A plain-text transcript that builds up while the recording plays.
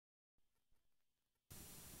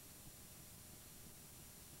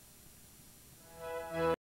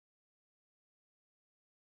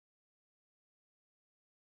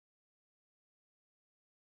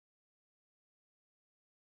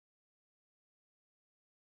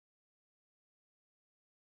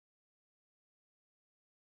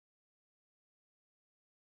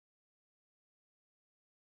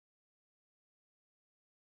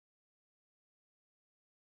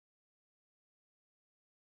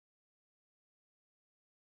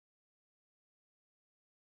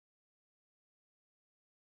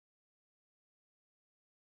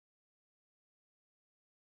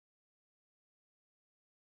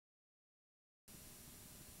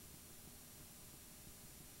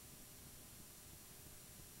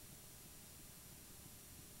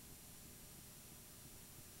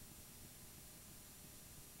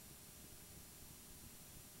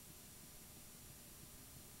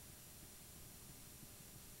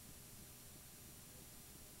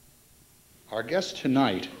Our guest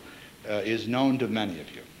tonight is known to many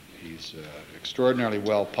of you. He's extraordinarily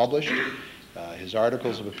well published. His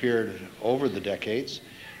articles have appeared over the decades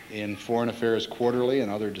in Foreign Affairs Quarterly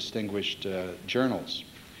and other distinguished journals.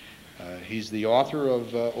 He's the author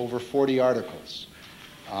of over 40 articles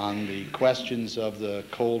on the questions of the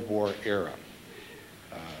Cold War era.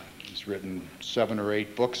 He's written 7 or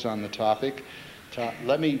 8 books on the topic.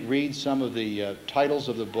 Let me read some of the titles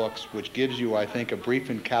of the books, which gives you, I think, a brief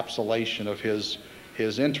encapsulation of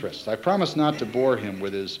his interests. I promise not to bore him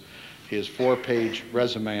with his 4-page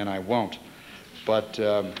resume, and I won't. But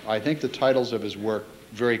I think the titles of his work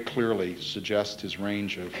very clearly suggest his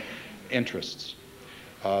range of interests.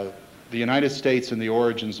 The United States and the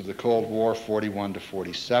Origins of the Cold War, 41 to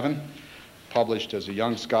 47, published as a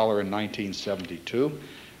young scholar in 1972.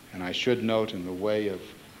 And I should note, in the way of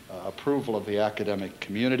approval of the academic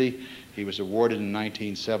community, he was awarded in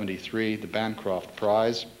 1973 the Bancroft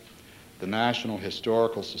Prize, the National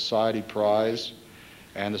Historical Society Prize,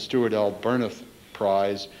 and the Stewart L. Burneth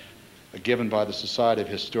Prize, given by the Society of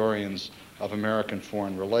Historians of American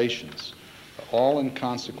Foreign Relations, all in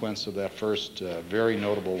consequence of that first very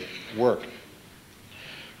notable work.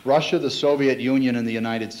 Russia, the Soviet Union, and the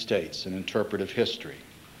United States, an interpretive history.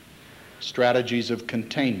 Strategies of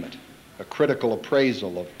containment, a critical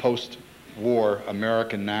appraisal of post-war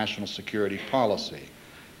American national security policy.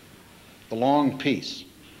 The Long Peace,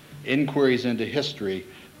 inquiries into history,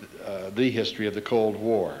 the history of the Cold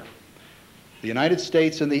War. The United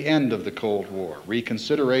States and the End of the Cold War,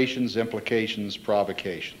 reconsiderations, implications,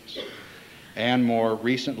 provocations. And more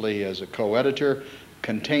recently, as a co-editor,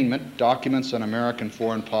 Containment, Documents on American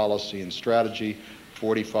Foreign Policy and Strategy,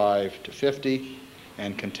 45 to 50,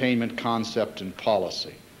 and Containment, Concept and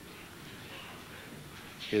Policy.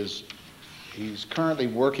 He's currently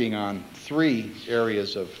working on 3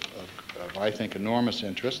 areas of, I think, enormous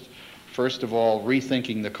interest. First of all,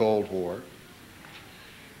 rethinking the Cold War.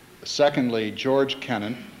 Secondly, George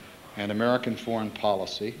Kennan and American foreign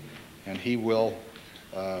policy, and he will,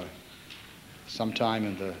 sometime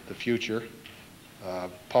in the future,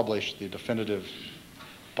 publish the definitive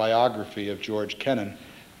biography of George Kennan,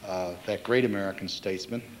 that great American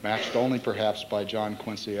statesman, matched only perhaps by John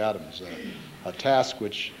Quincy Adams, a task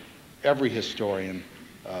which every historian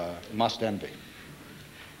must envy.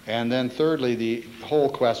 And then thirdly, the whole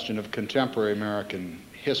question of contemporary American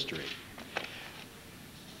history.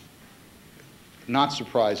 Not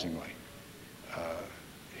surprisingly,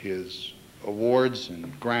 his awards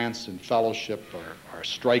and grants and fellowship are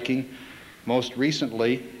striking. Most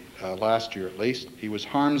recently, last year at least, he was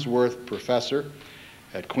Harmsworth Professor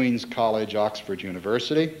at Queen's College, Oxford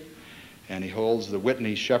University, and he holds the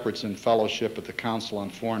Whitney Shepardson Fellowship at the Council on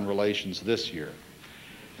Foreign Relations this year.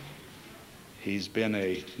 He's been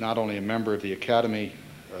not only a member of the Academy,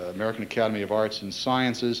 American Academy of Arts and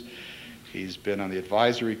Sciences, he's been on the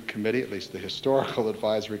advisory committee, at least the historical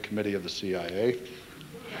advisory committee of the CIA.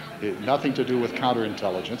 Nothing to do with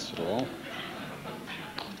counterintelligence at all.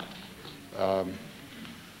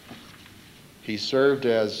 He served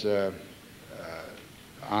as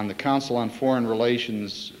on the Council on Foreign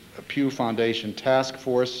Relations Pew Foundation Task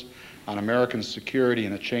Force on American Security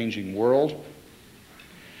in a Changing World.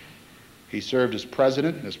 He served as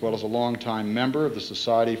president as well as a longtime member of the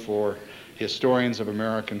Society for Historians of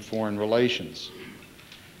American Foreign Relations.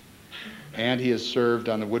 And he has served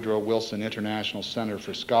on the Woodrow Wilson International Center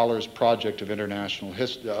for Scholars Project of the International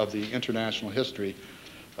History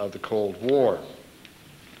of the Cold War.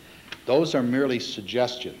 Those are merely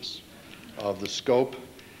suggestions of the scope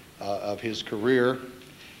of his career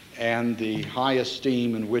and the high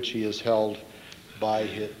esteem in which he is held by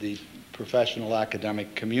the professional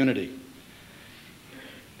academic community.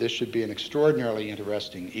 This should be an extraordinarily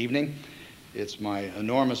interesting evening. It's my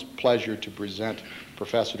enormous pleasure to present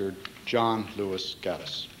Professor John Lewis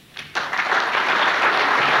Gaddis.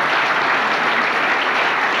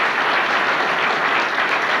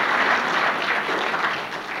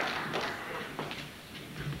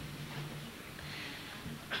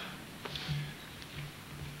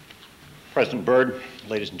 President Byrd,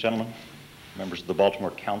 ladies and gentlemen, members of the Baltimore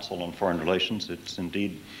Council on Foreign Relations, it's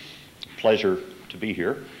indeed a pleasure to be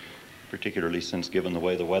here, particularly since, given the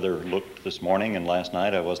way the weather looked this morning and last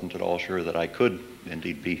night, I wasn't at all sure that I could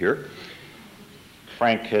indeed be here.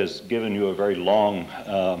 Frank has given you a very long,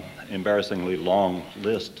 embarrassingly long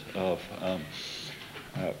list of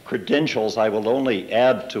credentials. I will only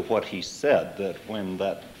add to what he said, that when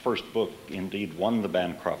that first book indeed won the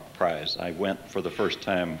Bancroft Prize, I went for the first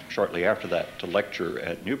time shortly after that to lecture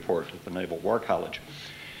at Newport at the Naval War College.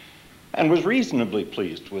 and was reasonably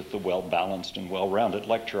pleased with the well-balanced and well-rounded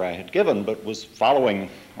lecture I had given, but was following,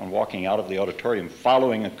 on walking out of the auditorium,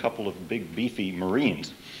 following a couple of big, beefy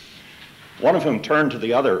Marines, one of whom turned to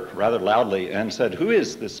the other rather loudly and said, "Who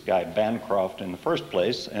is this guy Bancroft in the first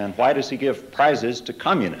place, and why does he give prizes to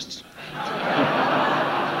communists?"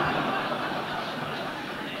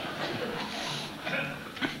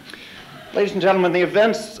 Ladies and gentlemen, the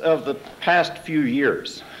events of the past few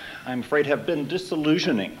years, I'm afraid, have been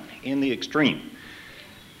disillusioning in the extreme.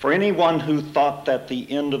 For anyone who thought that the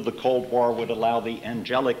end of the Cold War would allow the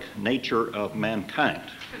angelic nature of mankind,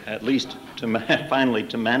 at least to finally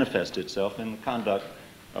to manifest itself in the conduct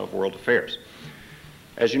of world affairs.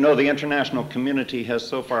 As you know, the international community has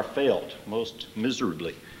so far failed, most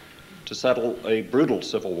miserably, to settle a brutal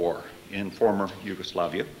civil war in former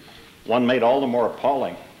Yugoslavia, one made all the more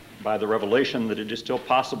appalling by the revelation that it is still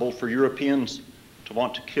possible for Europeans to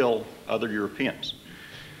want to kill other Europeans.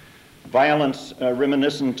 Violence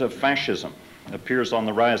reminiscent of fascism appears on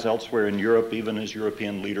the rise elsewhere in Europe, even as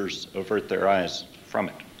European leaders avert their eyes from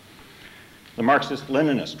it. The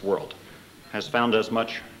Marxist-Leninist world has found as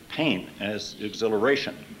much pain as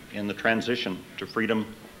exhilaration in the transition to freedom,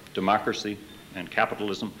 democracy, and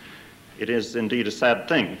capitalism. It is indeed a sad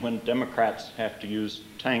thing when Democrats have to use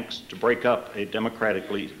tanks to break up a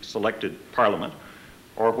democratically selected parliament,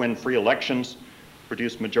 or when free elections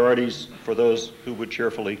produce majorities for those who would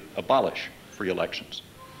cheerfully abolish free elections.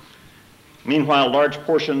 Meanwhile, large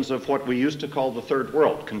portions of what we used to call the third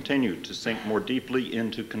world continue to sink more deeply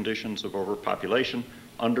into conditions of overpopulation,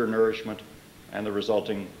 undernourishment, and the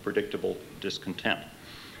resulting predictable discontent.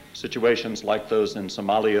 Situations like those in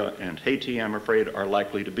Somalia and Haiti, I'm afraid, are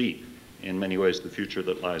likely to be, in many ways, the future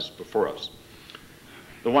that lies before us.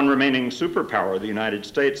 The one remaining superpower, the United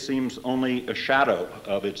States, seems only a shadow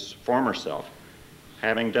of its former self,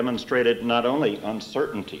 having demonstrated not only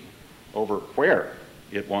uncertainty over where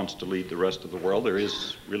it wants to lead the rest of the world — there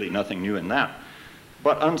is really nothing new in that —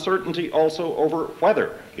 but uncertainty also over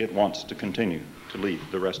whether it wants to continue to lead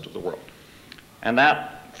the rest of the world. And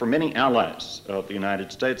that, for many allies of the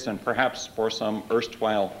United States, and perhaps for some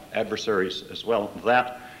erstwhile adversaries as well,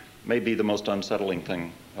 that may be the most unsettling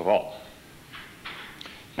thing of all.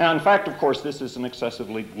 Now, in fact, of course, this is an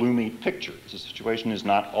excessively gloomy picture. The situation is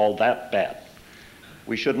not all that bad.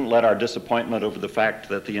 We shouldn't let our disappointment over the fact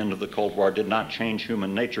that the end of the Cold War did not change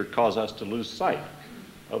human nature cause us to lose sight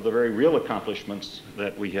of the very real accomplishments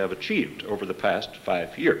that we have achieved over the past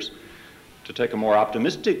 5 years. To take a more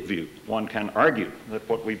optimistic view, one can argue that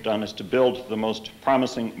what we've done is to build the most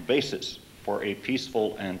promising basis for a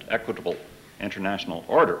peaceful and equitable international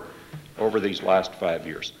order over these last 5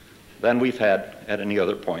 years than we've had at any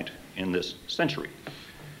other point in this century.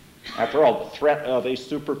 After all, the threat of a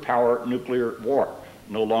superpower nuclear war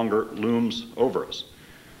no longer looms over us.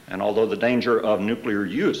 And although the danger of nuclear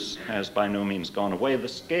use has by no means gone away, the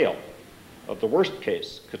scale of the worst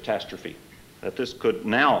case catastrophe that this could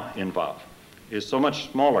now involve is so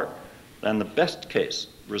much smaller than the best case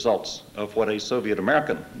results of what a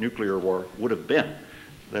Soviet-American nuclear war would have been,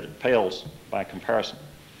 that it pales by comparison.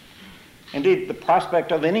 Indeed, the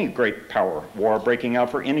prospect of any great power war breaking out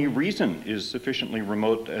for any reason is sufficiently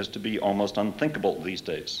remote as to be almost unthinkable these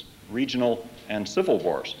days. Regional and civil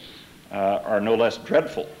wars are no less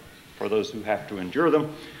dreadful for those who have to endure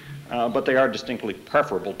them, but they are distinctly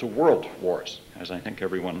preferable to world wars, as I think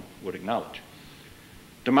everyone would acknowledge.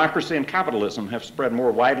 Democracy and capitalism have spread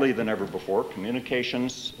more widely than ever before.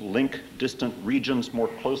 Communications link distant regions more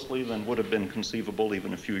closely than would have been conceivable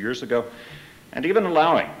even a few years ago, and even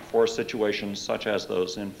allowing for situations such as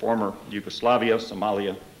those in former Yugoslavia,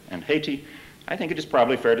 Somalia, and Haiti, I think it is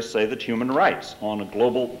probably fair to say that human rights on a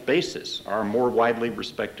global basis are more widely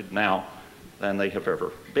respected now than they have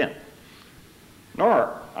ever been.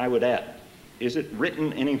 Nor, I would add, is it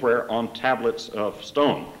written anywhere on tablets of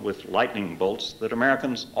stone with lightning bolts that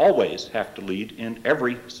Americans always have to lead in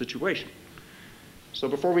every situation. So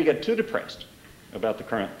before we get too depressed about the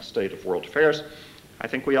current state of world affairs, I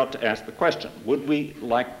think we ought to ask the question: would we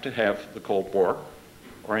like to have the Cold War,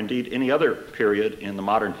 or indeed any other period in the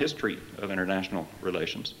modern history of international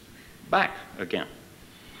relations, back again?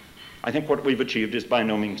 I think what we've achieved is by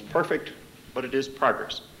no means perfect, but it is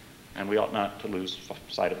progress, and we ought not to lose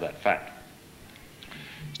sight of that fact.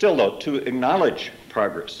 Still, though, to acknowledge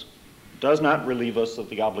progress does not relieve us of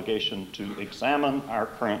the obligation to examine our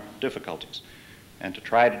current difficulties and to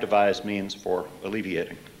try to devise means for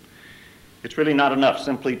alleviating. It's really not enough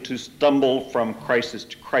simply to stumble from crisis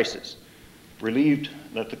to crisis, relieved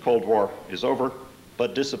that the Cold War is over,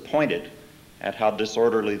 but disappointed at how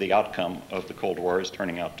disorderly the outcome of the Cold War is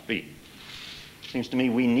turning out to be. Seems to me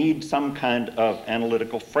we need some kind of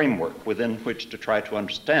analytical framework within which to try to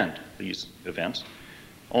understand these events.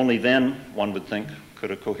 Only then, one would think,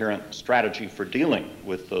 could a coherent strategy for dealing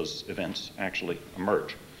with those events actually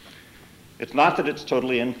emerge. It's not that it's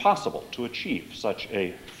totally impossible to achieve such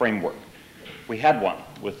a framework. We had one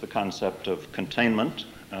with the concept of containment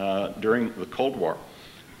during the Cold War,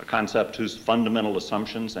 a concept whose fundamental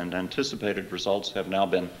assumptions and anticipated results have now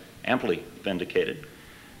been amply vindicated.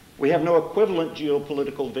 We have no equivalent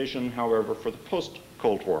geopolitical vision, however, for the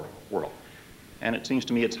post-Cold War world. And it seems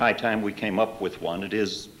to me it's high time we came up with one. It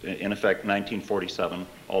is, in effect, 1947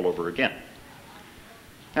 all over again.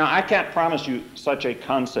 Now, I can't promise you such a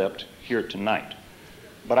concept here tonight,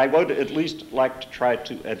 but I would at least like to try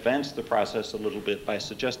to advance the process a little bit by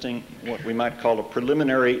suggesting what we might call a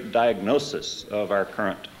preliminary diagnosis of our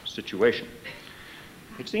current situation.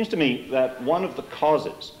 It seems to me that one of the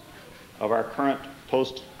causes of our current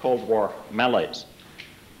post-Cold War malaise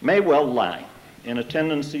may well lie in a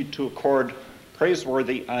tendency to accord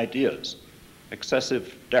praiseworthy ideas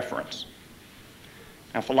excessive deference.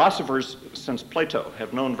 Now, philosophers since Plato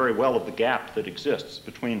have known very well of the gap that exists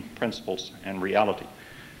between principles and reality,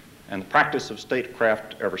 and the practice of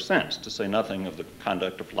statecraft ever since, to say nothing of the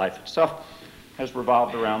conduct of life itself, has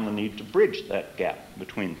revolved around the need to bridge that gap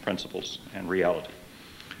between principles and reality.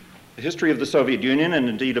 The history of the Soviet Union, and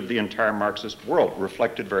indeed of the entire Marxist world,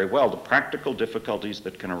 reflected very well the practical difficulties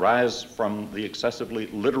that can arise from the excessively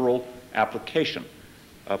literal application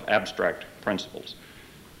of abstract principles.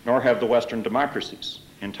 Nor have the Western democracies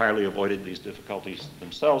entirely avoided these difficulties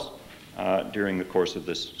themselves during the course of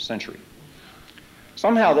this century.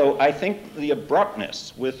 Somehow, though, I think the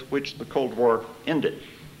abruptness with which the Cold War ended,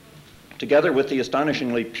 together with the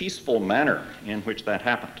astonishingly peaceful manner in which that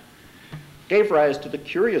happened, gave rise to the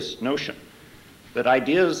curious notion that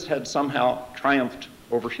ideas had somehow triumphed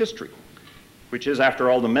over history, which is, after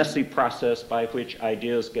all, the messy process by which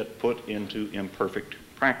ideas get put into imperfect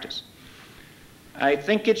practice. I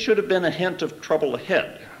think it should have been a hint of trouble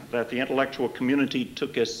ahead that the intellectual community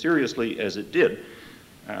took as seriously as it did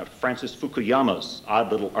Francis Fukuyama's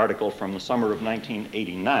odd little article from the summer of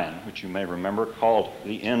 1989, which you may remember, called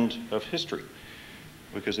The End of History.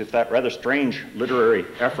 Because if that rather strange literary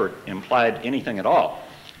effort implied anything at all,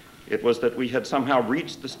 it was that we had somehow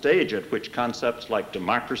reached the stage at which concepts like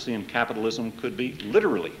democracy and capitalism could be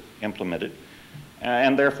literally implemented,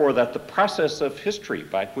 and therefore that the process of history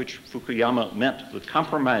by which Fukuyama meant the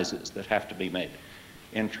compromises that have to be made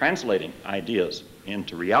in translating ideas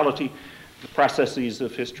into reality, the processes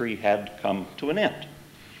of history had come to an end.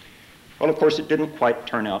 Well, of course, it didn't quite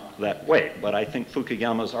turn out that way, but I think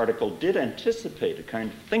Fukuyama's article did anticipate a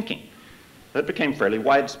kind of thinking that became fairly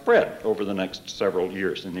widespread over the next several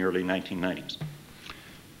years in the early 1990s.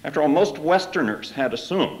 After all, most Westerners had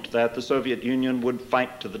assumed that the Soviet Union would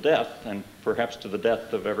fight to the death, and perhaps to the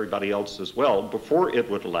death of everybody else as well, before it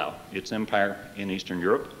would allow its empire in Eastern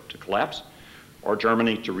Europe to collapse, or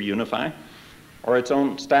Germany to reunify, or its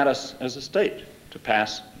own status as a state to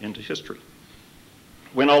pass into history.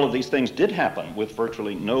 When all of these things did happen with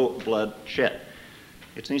virtually no blood shed,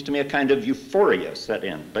 it seems to me a kind of euphoria set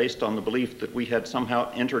in based on the belief that we had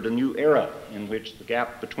somehow entered a new era in which the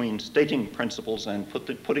gap between stating principles and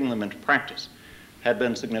putting them into practice had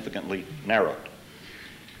been significantly narrowed.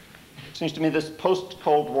 It seems to me this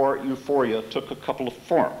post-Cold War euphoria took a couple of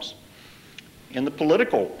forms. In the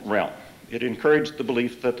political realm, it encouraged the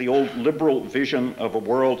belief that the old liberal vision of a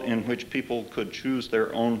world in which people could choose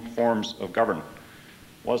their own forms of government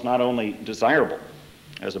was not only desirable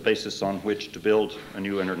as a basis on which to build a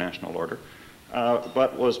new international order,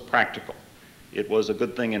 but was practical. It was a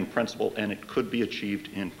good thing in principle, and it could be achieved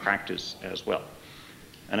in practice as well.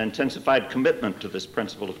 An intensified commitment to this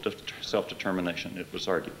principle of self-determination, it was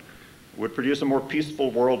argued, would produce a more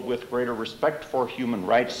peaceful world with greater respect for human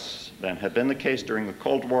rights than had been the case during the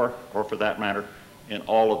Cold War, or for that matter, in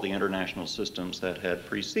all of the international systems that had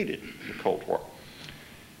preceded the Cold War.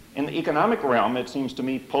 In the economic realm, it seems to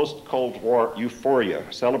me post-Cold War euphoria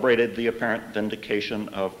celebrated the apparent vindication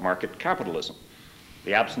of market capitalism,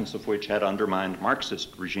 the absence of which had undermined Marxist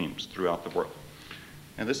regimes throughout the world.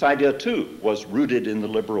 And this idea, too, was rooted in the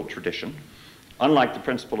liberal tradition. Unlike the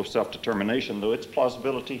principle of self-determination, though, its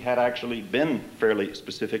plausibility had actually been fairly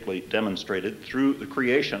specifically demonstrated through the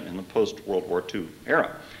creation in the post-World War II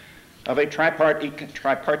era of a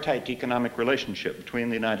tripartite economic relationship between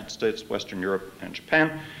the United States, Western Europe, and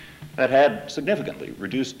Japan that had significantly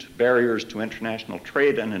reduced barriers to international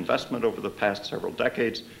trade and investment over the past several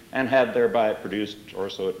decades and had thereby produced, or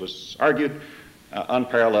so it was argued,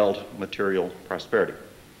 unparalleled material prosperity.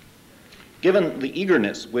 Given the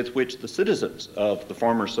eagerness with which the citizens of the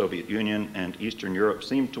former Soviet Union and Eastern Europe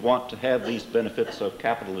seemed to want to have these benefits of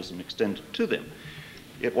capitalism extended to them,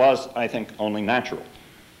 it was, I think, only natural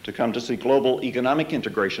to come to see global economic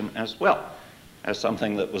integration as well as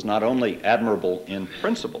something that was not only admirable in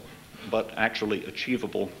principle, but actually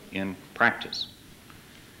achievable in practice.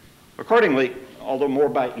 Accordingly, although more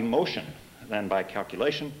by emotion than by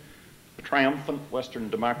calculation, the triumphant Western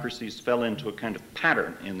democracies fell into a kind of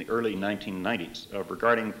pattern in the early 1990s of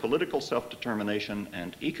regarding political self-determination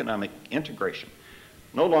and economic integration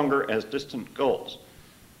no longer as distant goals,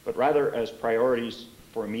 but rather as priorities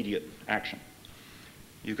for immediate action.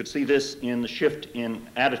 You could see this in the shift in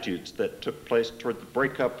attitudes that took place toward the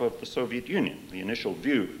breakup of the Soviet Union. The initial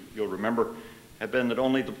view, you'll remember, had been that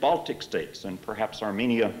only the Baltic states and perhaps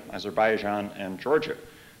Armenia, Azerbaijan, and Georgia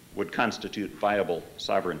would constitute viable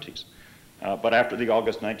sovereignties. But after the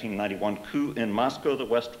August 1991 coup in Moscow, the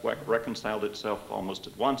West reconciled itself almost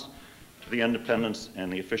at once to the independence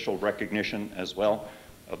and the official recognition as well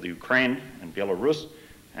of the Ukraine and Belarus,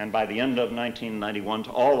 and by the end of 1991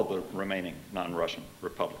 to all of the remaining non-Russian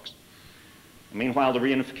republics. Meanwhile, the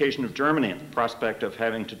reunification of Germany and the prospect of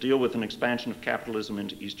having to deal with an expansion of capitalism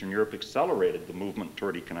into Eastern Europe accelerated the movement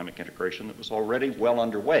toward economic integration that was already well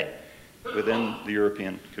underway within the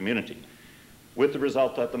European community, with the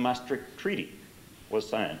result that the Maastricht Treaty was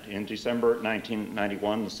signed in December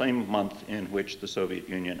 1991, the same month in which the Soviet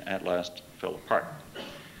Union at last fell apart.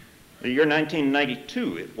 The year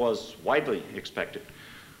 1992, it was widely expected,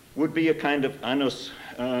 would be a kind of annus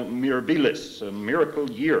mirabilis, a miracle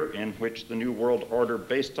year in which the new world order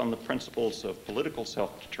based on the principles of political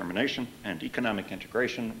self-determination and economic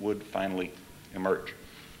integration would finally emerge.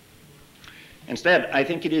 Instead, I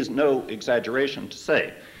think it is no exaggeration to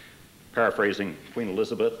say, paraphrasing Queen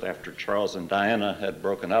Elizabeth after Charles and Diana had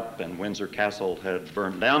broken up and Windsor Castle had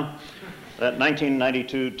burned down, that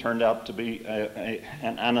 1992 turned out to be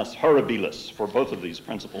an annus horribilis for both of these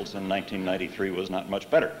principles, and 1993 was not much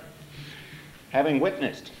better. Having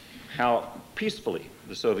witnessed how peacefully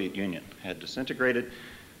the Soviet Union had disintegrated,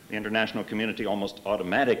 the international community almost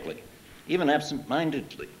automatically, even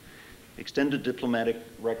absent-mindedly, extended diplomatic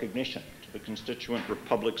recognition to the constituent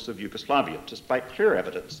republics of Yugoslavia, despite clear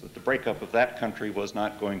evidence that the breakup of that country was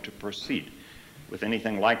not going to proceed with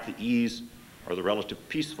anything like the ease or the relative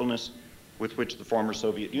peacefulness with which the former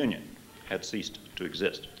Soviet Union had ceased to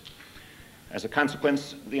exist. As a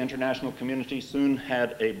consequence, the international community soon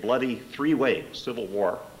had a bloody three-way civil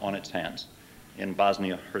war on its hands in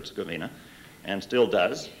Bosnia-Herzegovina, and still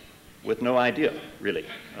does, with no idea, really,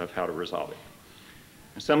 of how to resolve it.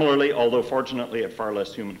 Similarly, although fortunately at far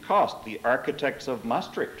less human cost, the architects of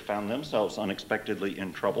Maastricht found themselves unexpectedly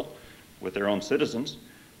in trouble with their own citizens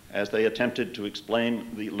as they attempted to explain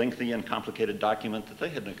the lengthy and complicated document that they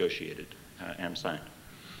had negotiated and signed.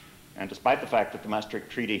 And despite the fact that the Maastricht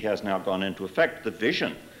Treaty has now gone into effect, the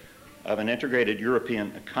vision of an integrated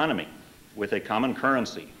European economy with a common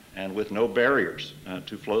currency and with no barriers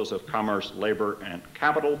to flows of commerce, labor, and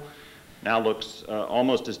capital now looks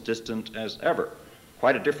almost as distant as ever.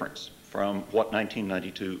 Quite a difference from what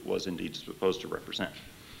 1992 was indeed supposed to represent.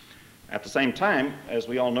 At the same time, as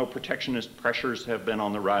we all know, protectionist pressures have been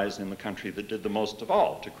on the rise in the country that did the most of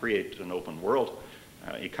all to create an open world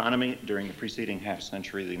economy during the preceding half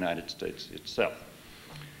century of the United States itself.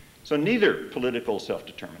 So neither political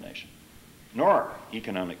self-determination nor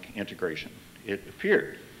economic integration, it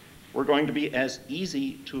appeared, were going to be as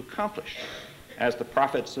easy to accomplish as the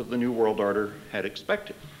prophets of the New World Order had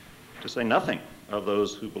expected, to say nothing of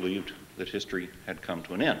those who believed that history had come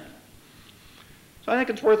to an end. So I think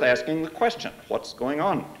it's worth asking the question, what's going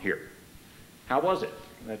on here? How was it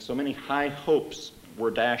that so many high hopes were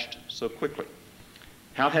dashed so quickly?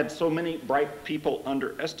 How had so many bright people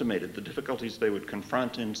underestimated the difficulties they would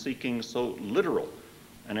confront in seeking so literal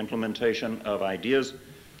an implementation of ideas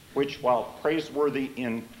which, while praiseworthy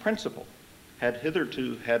in principle, had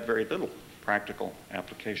hitherto had very little practical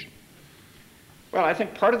application? Well, I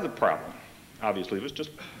think part of the problem, obviously, was just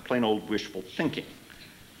plain old wishful thinking.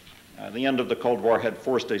 The end of the Cold War had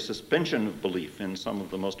forced a suspension of belief in some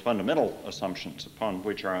of the most fundamental assumptions upon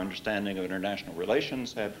which our understanding of international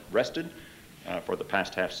relations had rested for the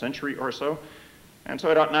past half century or so. And so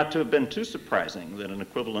it ought not to have been too surprising that an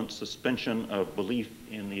equivalent suspension of belief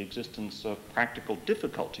in the existence of practical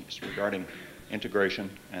difficulties regarding integration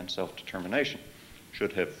and self-determination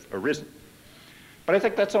should have arisen. But I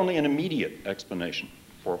think that's only an immediate explanation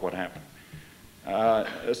for what happened. A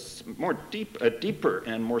deeper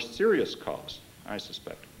and more serious cause, I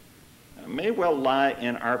suspect, may well lie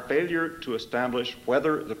in our failure to establish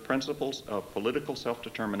whether the principles of political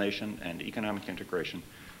self-determination and economic integration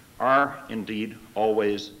are indeed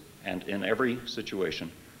always and in every situation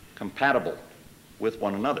compatible with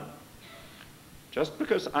one another. Just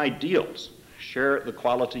because ideals share the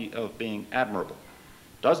quality of being admirable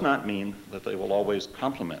does not mean that they will always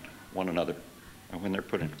complement one another when they're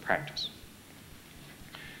put into practice.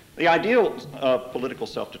 The ideals of political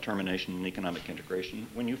self-determination and economic integration,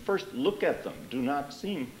 when you first look at them, do not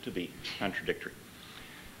seem to be contradictory.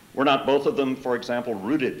 Were not both of them, for example,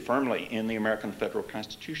 rooted firmly in the American Federal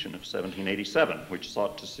Constitution of 1787, which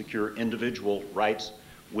sought to secure individual rights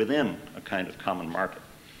within a kind of common market?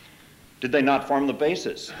 Did they not form the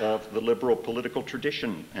basis of the liberal political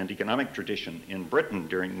tradition and economic tradition in Britain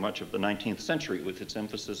during much of the 19th century, with its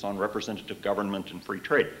emphasis on representative government and free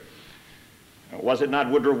trade? Was it not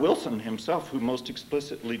Woodrow Wilson himself who most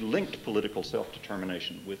explicitly linked political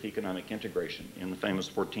self-determination with economic integration in the famous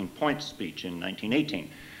 14-point speech in 1918,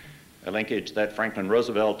 a linkage that Franklin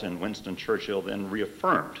Roosevelt and Winston Churchill then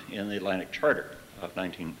reaffirmed in the Atlantic Charter of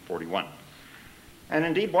 1941? And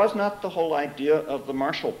indeed, was not the whole idea of the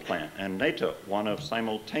Marshall Plan and NATO one of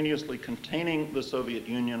simultaneously containing the Soviet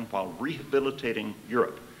Union while rehabilitating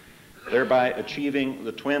Europe, thereby achieving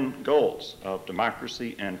the twin goals of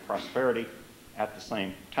democracy and prosperity at the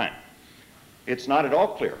same time? It's not at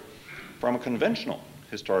all clear from a conventional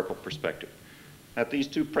historical perspective that these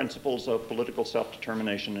two principles of political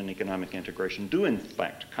self-determination and economic integration do in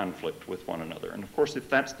fact conflict with one another. And of course, if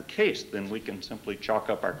that's the case, then we can simply chalk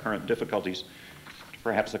up our current difficulties to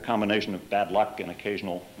perhaps a combination of bad luck and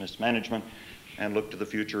occasional mismanagement, and look to the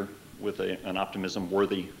future with an optimism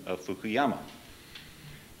worthy of Fukuyama.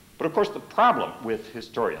 But of course, the problem with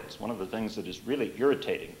historians, one of the things that is really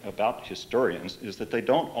irritating about historians, is that they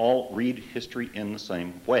don't all read history in the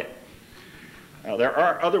same way. There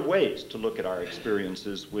are other ways to look at our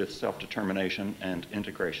experiences with self-determination and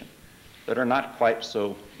integration that are not quite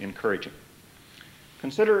so encouraging.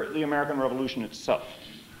 Consider the American Revolution itself,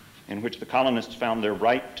 in which the colonists found their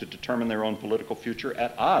right to determine their own political future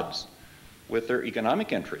at odds with their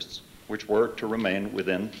economic interests, which were to remain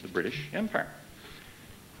within the British Empire.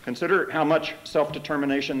 Consider how much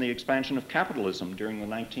self-determination the expansion of capitalism during the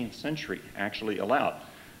 19th century actually allowed.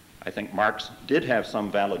 I think Marx did have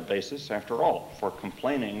some valid basis, after all, for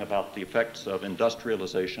complaining about the effects of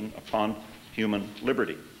industrialization upon human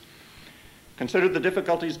liberty. Consider the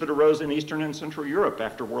difficulties that arose in Eastern and Central Europe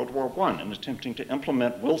after World War I in attempting to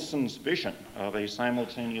implement Wilson's vision of a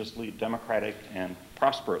simultaneously democratic and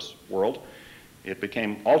prosperous world. It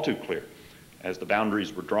became all too clear as the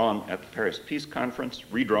boundaries were drawn at the Paris Peace Conference,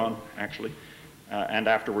 redrawn actually, and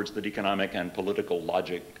afterwards that economic and political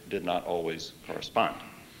logic did not always correspond.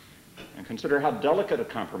 And consider how delicate a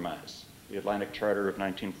compromise the Atlantic Charter of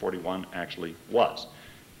 1941 actually was,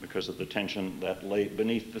 because of the tension that lay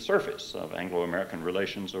beneath the surface of Anglo-American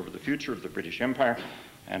relations over the future of the British Empire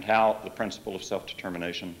and how the principle of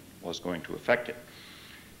self-determination was going to affect it.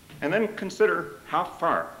 And then consider how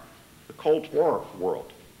far the Cold War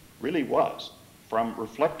world really was from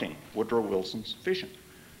reflecting Woodrow Wilson's vision.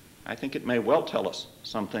 I think it may well tell us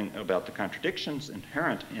something about the contradictions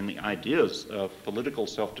inherent in the ideas of political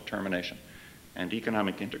self-determination and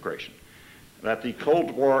economic integration, that the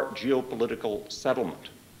Cold War geopolitical settlement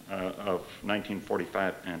of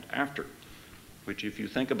 1945 and after, which if you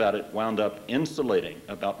think about it, wound up insulating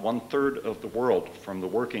about 1/3 of the world from the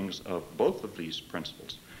workings of both of these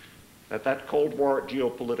principles, that Cold War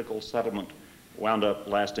geopolitical settlement wound up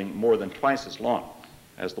lasting more than twice as long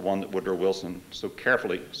as the one that Woodrow Wilson so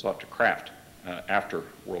carefully sought to craft after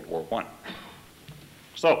World War I.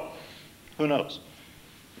 So, who knows?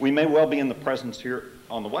 We may well be in the presence here,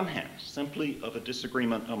 on the one hand, simply of a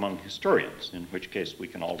disagreement among historians, in which case we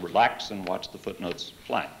can all relax and watch the footnotes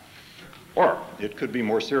fly. Or it could be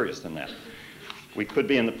more serious than that. We could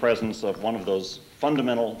be in the presence of one of those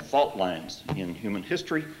fundamental fault lines in human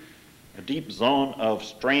history, a deep zone of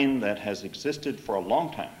strain that has existed for a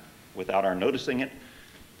long time without our noticing it,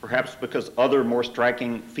 perhaps because other more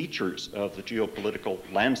striking features of the geopolitical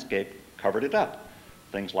landscape covered it up,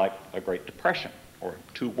 things like a Great Depression or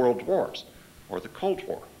 2 world wars or the Cold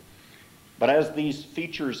War. But as these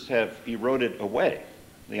features have eroded away,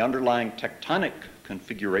 the underlying tectonic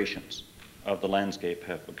configurations of the landscape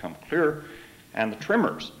have become clearer, and the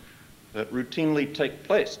tremors that routinely take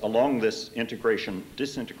place along this integration,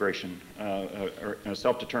 disintegration, or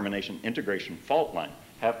self-determination integration fault line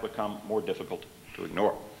have become more difficult to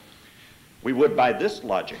ignore. We would, by this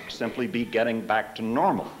logic, simply be getting back to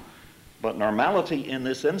normal. But normality in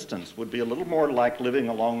this instance would be a little more like living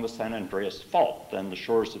along the San Andreas Fault than the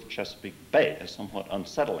shores of Chesapeake Bay, a somewhat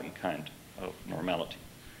unsettling kind of normality.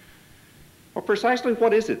 Well, precisely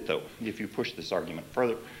what is it, though, if you push this argument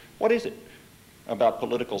further? What is it about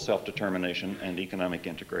political self-determination and economic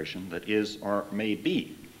integration that is or may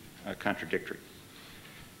be contradictory?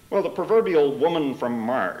 Well, the proverbial woman from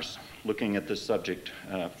Mars, looking at this subject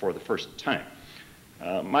for the first time,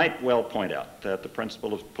 might well point out that the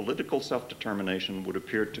principle of political self-determination would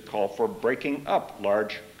appear to call for breaking up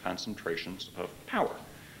large concentrations of power,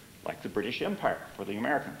 like the British Empire for the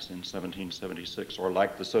Americans in 1776, or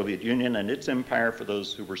like the Soviet Union and its empire for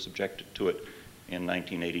those who were subjected to it in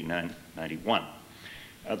 1989-91,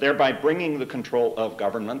 thereby bringing the control of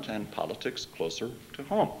government and politics closer to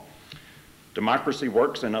home. Democracy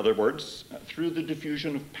works, in other words, through the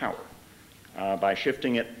diffusion of power, by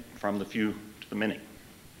shifting it from the few to the many.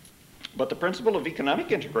 But the principle of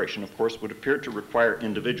economic integration, of course, would appear to require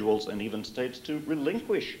individuals and even states to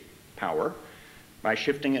relinquish power by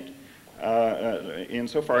shifting it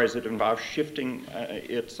insofar as it involves shifting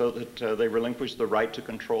it so that they relinquish the right to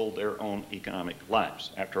control their own economic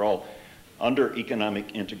lives. After all, under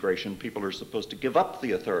economic integration, people are supposed to give up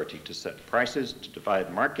the authority to set prices, to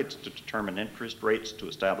divide markets, to determine interest rates, to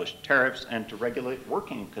establish tariffs, and to regulate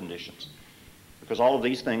working conditions. Because all of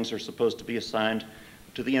these things are supposed to be assigned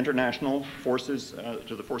to the international forces,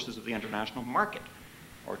 to the forces of the international market,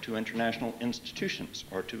 or to international institutions,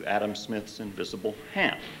 or to Adam Smith's invisible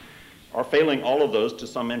hand, or failing all of those, to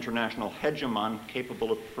some international hegemon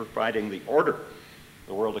capable of providing the order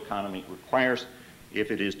the world economy requires if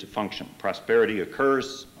it is to function. Prosperity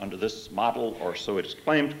occurs under this model, or so it is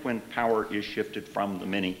claimed, when power is shifted from the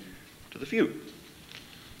many to the few.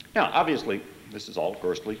 Now, obviously, this is all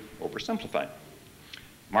grossly oversimplified.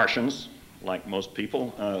 Martians, like most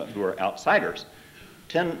people who are outsiders,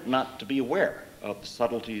 tend not to be aware of the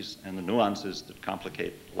subtleties and the nuances that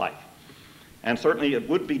complicate life. And certainly it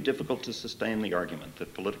would be difficult to sustain the argument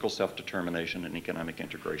that political self-determination and economic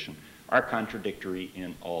integration are contradictory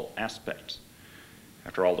in all aspects.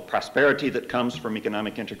 After all, the prosperity that comes from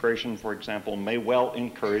economic integration, for example, may well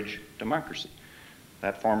encourage democracy.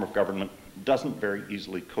 That form of government doesn't very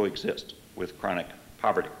easily coexist with chronic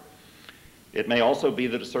poverty. It may also be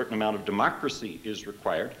that a certain amount of democracy is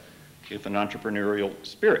required if an entrepreneurial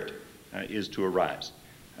spirit is to arise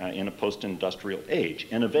in a post-industrial age.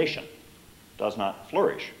 Innovation does not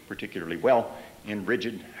flourish particularly well in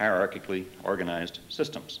rigid, hierarchically organized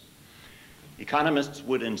systems. Economists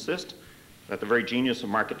would insist that the very genius of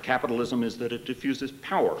market capitalism is that it diffuses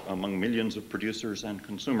power among millions of producers and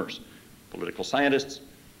consumers. Political scientists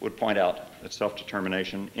would point out that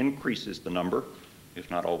self-determination increases the number,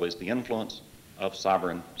 if not always the influence, of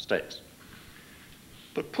sovereign states.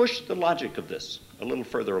 But push the logic of this a little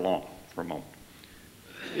further along for a moment.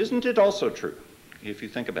 Isn't it also true, if you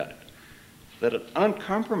think about it, that an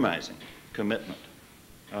uncompromising commitment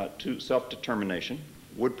to self-determination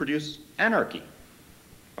would produce anarchy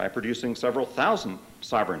by producing several thousand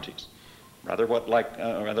sovereignties, rather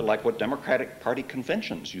like what Democratic Party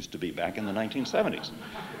conventions used to be back in the 1970s?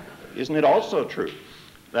 Isn't it also true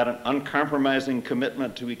that an uncompromising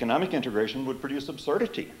commitment to economic integration would produce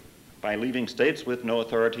absurdity by leaving states with no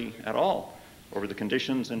authority at all over the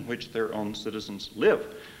conditions in which their own citizens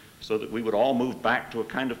live, so that we would all move back to a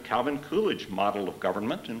kind of Calvin Coolidge model of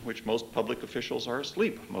government in which most public officials are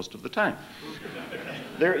asleep most of the time?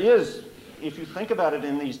 There is, if you think about it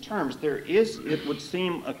in these terms, there is, it would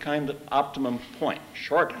seem, a kind of optimum point,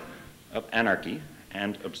 short of anarchy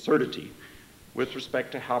and absurdity, with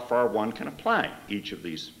respect to how far one can apply each of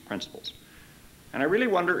these principles. And I really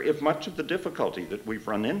wonder if much of the difficulty that we've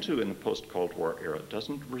run into in the post-Cold War era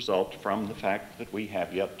doesn't result from the fact that we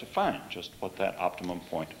have yet to find just what that optimum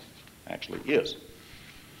point actually is.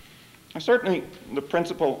 Now, certainly, the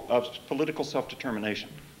principle of political self-determination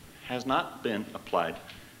has not been applied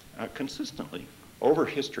consistently over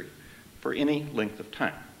history for any length of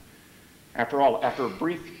time. After all, after a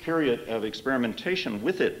brief period of experimentation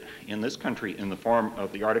with it in this country in the form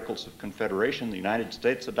of the Articles of Confederation, the United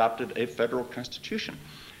States adopted a federal constitution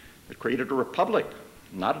that created a republic,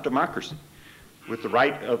 not a democracy, with the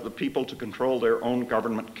right of the people to control their own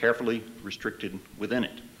government carefully restricted within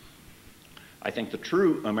it. I think the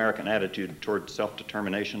true American attitude toward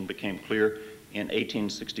self-determination became clear in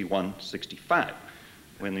 1861-65,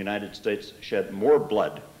 when the United States shed more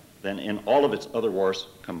blood than in all of its other wars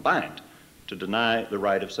combined to deny the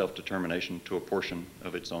right of self-determination to a portion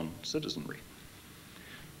of its own citizenry.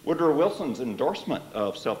 Woodrow Wilson's endorsement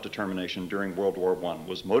of self-determination during World War I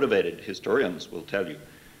was motivated, historians will tell you,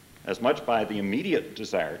 as much by the immediate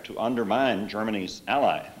desire to undermine Germany's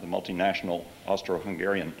ally, the multinational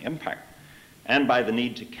Austro-Hungarian Empire, and by the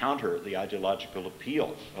need to counter the ideological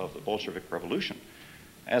appeal of the Bolshevik Revolution,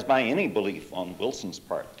 as by any belief on Wilson's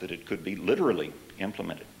part that it could be literally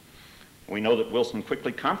implemented. We know that Wilson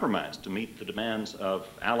quickly compromised to meet the demands of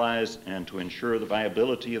allies and to ensure the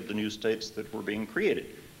viability of the new states that were being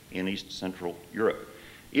created in East Central Europe,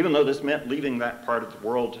 even though this meant leaving that part of the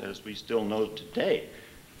world, as we still know today,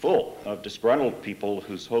 full of disgruntled people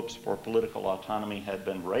whose hopes for political autonomy had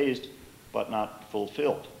been raised but not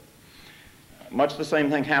fulfilled. Much the same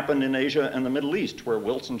thing happened in Asia and the Middle East, where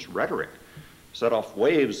Wilson's rhetoric set off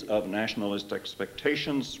waves of nationalist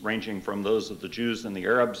expectations, ranging from those of the Jews and the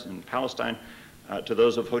Arabs in Palestine to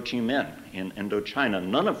those of Ho Chi Minh in Indochina,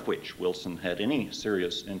 none of which Wilson had any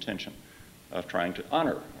serious intention of trying to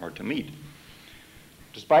honor or to meet.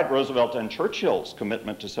 Despite Roosevelt and Churchill's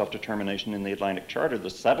commitment to self-determination in the Atlantic Charter, the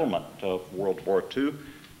settlement of World War II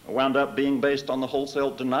wound up being based on the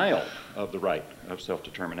wholesale denial of the right of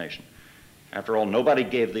self-determination. After all, nobody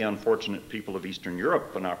gave the unfortunate people of Eastern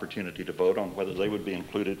Europe an opportunity to vote on whether they would be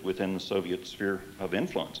included within the Soviet sphere of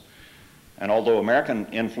influence. And although American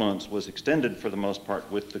influence was extended for the most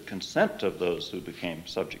part with the consent of those who became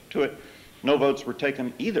subject to it, no votes were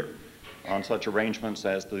taken either on such arrangements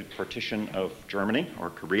as the partition of Germany or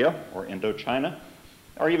Korea or Indochina,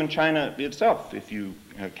 or even China itself, if you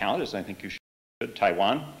count, as I think you should,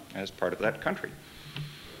 Taiwan as part of that country.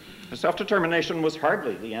 Self-determination was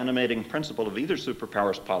hardly the animating principle of either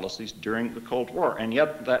superpower's policies during the Cold War, and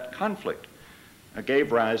yet that conflict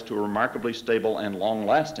gave rise to a remarkably stable and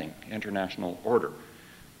long-lasting international order.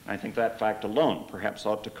 I think that fact alone perhaps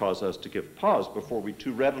ought to cause us to give pause before we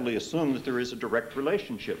too readily assume that there is a direct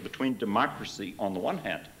relationship between democracy on the one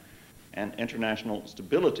hand and international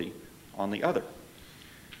stability on the other.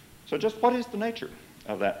 So just what is the nature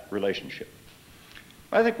of that relationship?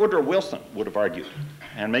 I think Woodrow Wilson would have argued,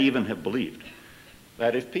 and may even have believed,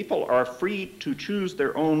 that if people are free to choose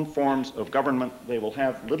their own forms of government, they will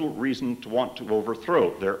have little reason to want to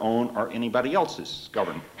overthrow their own or anybody else's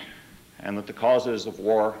government, and that the causes of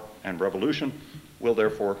war and revolution will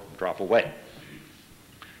therefore drop away.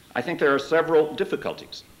 I think there are several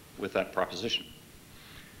difficulties with that proposition.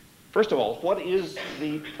 First of all, what is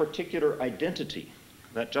the particular identity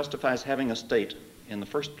that justifies having a state in the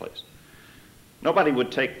first place? Nobody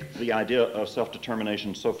would take the idea of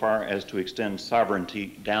self-determination so far as to extend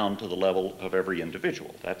sovereignty down to the level of every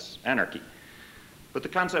individual. That's anarchy. But the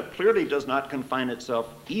concept clearly does not confine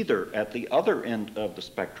itself either at the other end of the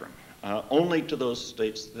spectrum, only to those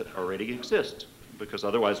states that already exist, because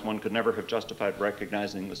otherwise one could never have justified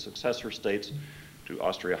recognizing the successor states to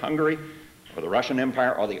Austria-Hungary, or the Russian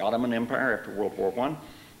Empire, or the Ottoman Empire after World War I,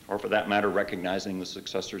 or for that matter, recognizing the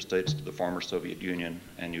successor states to the former Soviet Union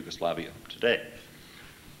and Yugoslavia today.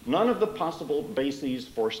 None of the possible bases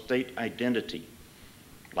for state identity,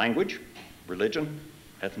 language, religion,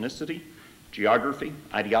 ethnicity, geography,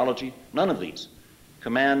 ideology, none of these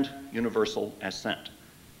command universal assent,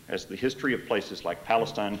 as the history of places like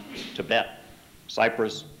Palestine, Tibet,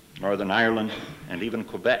 Cyprus, Northern Ireland, and even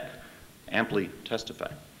Quebec amply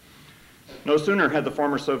testify. No sooner had the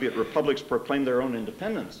former Soviet republics proclaimed their own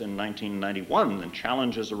independence in 1991 than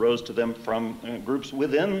challenges arose to them from groups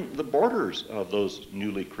within the borders of those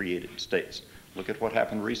newly created states. Look at what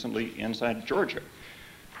happened recently inside Georgia.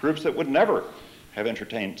 Groups that would never have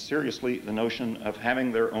entertained seriously the notion of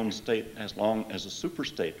having their own state as long as a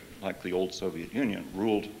superstate like the old Soviet Union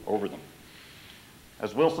ruled over them.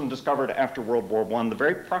 As Wilson discovered after World War I, the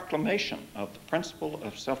very proclamation of the principle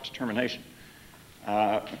of self-determination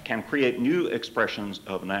can create new expressions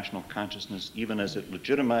of national consciousness even as it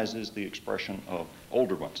legitimizes the expression of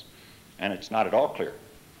older ones. And it's not at all clear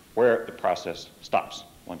where the process stops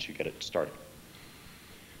once you get it started.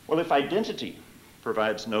 Well, if identity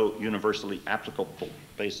provides no universally applicable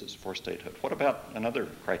basis for statehood, what about another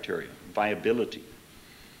criteria, viability?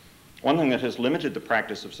 One thing that has limited the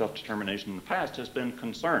practice of self-determination in the past has been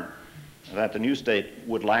concern that the new state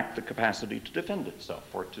would lack the capacity to defend itself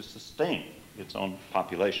or to sustain its own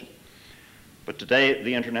population. But today,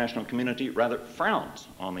 the international community rather frowns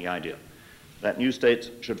on the idea that new states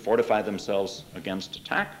should fortify themselves against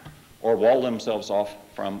attack or wall themselves off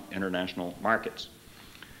from international markets.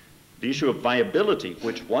 The issue of viability,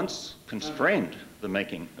 which once constrained the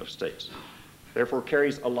making of states, therefore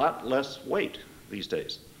carries a lot less weight these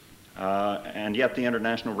days. And yet the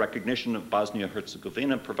international recognition of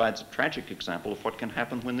Bosnia-Herzegovina provides a tragic example of what can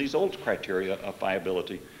happen when these old criteria of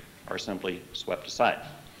viability are simply swept aside.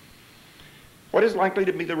 What is likely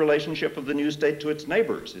to be the relationship of the new state to its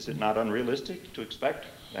neighbors? Is it not unrealistic to expect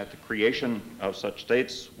that the creation of such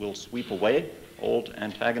states will sweep away old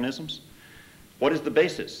antagonisms? What is the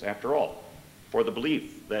basis, after all, for the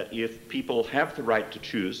belief that if people have the right to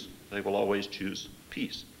choose, they will always choose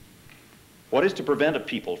peace? What is to prevent a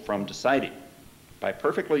people from deciding by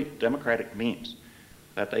perfectly democratic means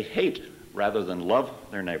that they hate rather than love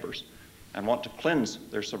their neighbors and want to cleanse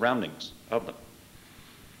their surroundings of them.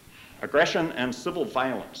 Aggression and civil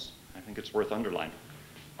violence, I think it's worth underlining,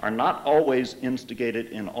 are not always instigated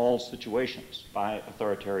in all situations by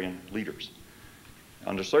authoritarian leaders.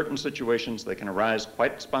 Under certain situations, they can arise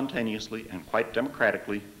quite spontaneously and quite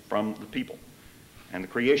democratically from the people. And the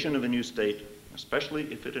creation of a new state,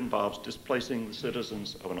 especially if it involves displacing the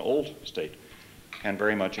citizens of an old state, can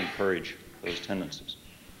very much encourage those tendencies.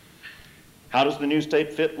 How does the new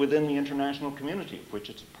state fit within the international community of which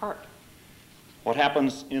it's a part? What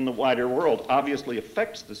happens in the wider world obviously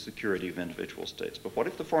affects the security of individual states, but what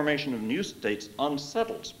if the formation of new states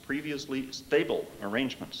unsettles previously stable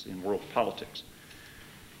arrangements in world politics?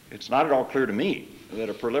 It's not at all clear to me that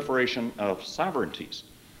a proliferation of sovereignties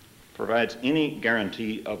provides any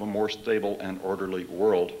guarantee of a more stable and orderly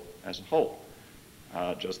world as a whole.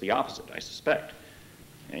 Just the opposite, I suspect.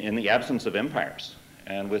 In the absence of empires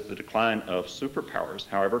and with the decline of superpowers,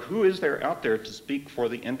 however, who is there out there to speak for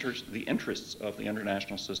the interests of the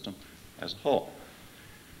international system as a whole?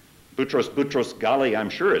 Boutros Ghali, I'm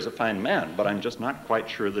sure, is a fine man, but I'm just not quite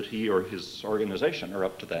sure that he or his organization are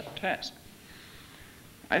up to that task.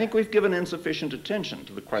 I think we've given insufficient attention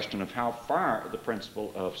to the question of how far the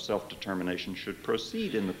principle of self-determination should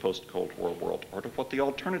proceed in the post-Cold War world, or to what the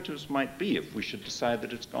alternatives might be if we should decide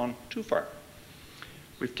that it's gone too far.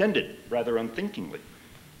 We've tended, rather unthinkingly,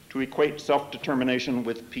 to equate self-determination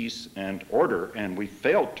with peace and order, and we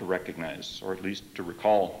failed to recognize, or at least to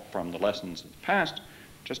recall from the lessons of the past,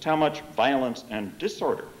 just how much violence and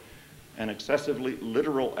disorder an excessively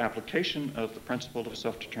literal application of the principle of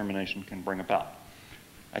self-determination can bring about.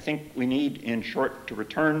 I think we need, in short, to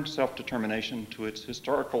return self-determination to its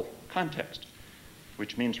historical context,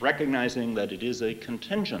 which means recognizing that it is a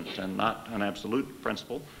contingent and not an absolute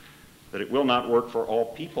principle, that it will not work for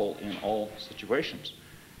all people in all situations,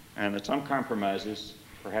 and that some compromises,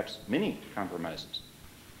 perhaps many compromises,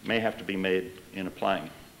 may have to be made in applying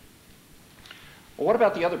it. Well, what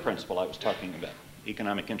about the other principle I was talking about,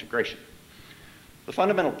 economic integration? The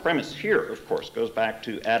fundamental premise here, of course, goes back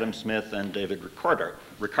to Adam Smith and David Ricardo,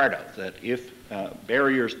 that if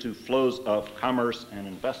barriers to flows of commerce and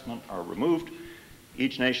investment are removed,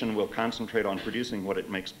 each nation will concentrate on producing what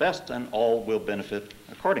it makes best and all will benefit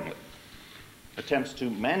accordingly. Attempts to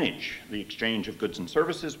manage the exchange of goods and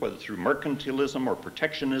services, whether through mercantilism or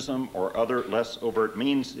protectionism or other less overt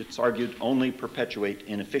means, it's argued, only perpetuate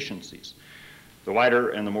inefficiencies. The wider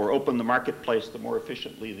and the more open the marketplace, the more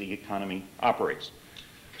efficiently the economy operates.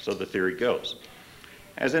 So the theory goes.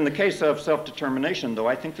 As in the case of self-determination, though,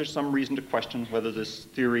 I think there's some reason to question whether this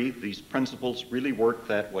theory, these principles, really work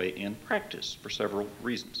that way in practice for several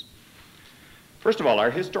reasons. First of all, our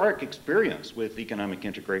historic experience with economic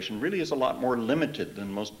integration really is a lot more limited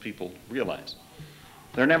than most people realize.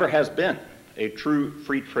 There never has been a true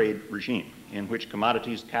free trade regime in which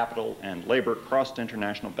commodities, capital, and labor crossed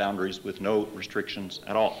international boundaries with no restrictions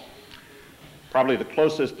at all. Probably the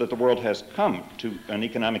closest that the world has come to an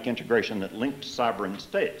economic integration that linked sovereign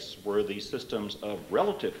states were the systems of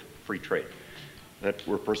relative free trade that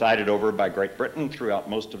were presided over by Great Britain throughout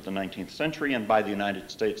most of the 19th century and by the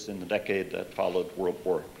United States in the decade that followed World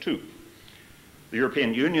War II. The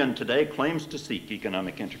European Union today claims to seek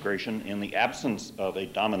economic integration in the absence of a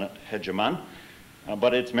dominant hegemon,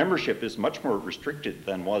 but its membership is much more restricted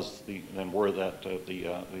than were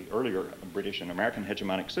the earlier British and American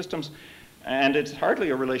hegemonic systems, and it's hardly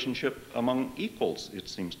a relationship among equals, it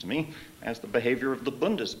seems to me, as the behavior of the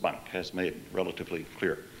Bundesbank has made relatively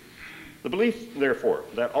clear. The belief, therefore,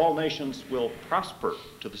 that all nations will prosper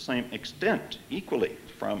to the same extent equally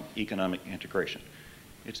from economic integration,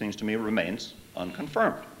 it seems to me, remains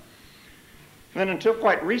unconfirmed. And then until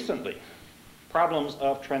quite recently, problems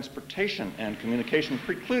of transportation and communication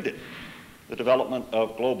precluded the development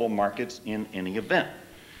of global markets in any event.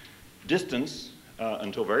 Distance,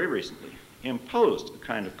 until very recently, imposed a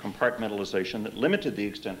kind of compartmentalization that limited the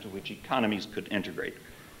extent to which economies could integrate,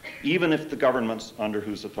 even if the governments under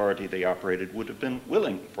whose authority they operated would have been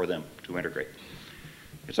willing for them to integrate.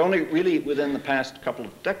 It's only really within the past couple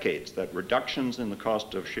of decades that reductions in the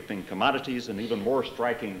cost of shipping commodities and even more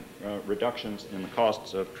striking reductions in the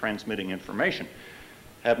costs of transmitting information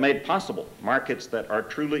have made possible markets that are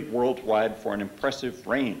truly worldwide for an impressive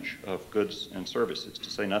range of goods and services, to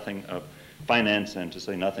say nothing of finance and to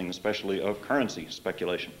say nothing especially of currency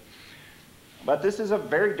speculation. But this is a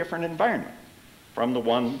very different environment from the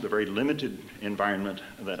very limited environment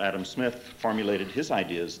that Adam Smith formulated his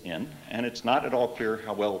ideas in, and it's not at all clear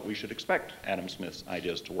how well we should expect Adam Smith's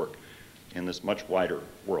ideas to work in this much wider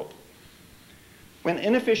world. When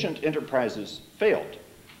inefficient enterprises failed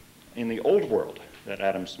in the old world, that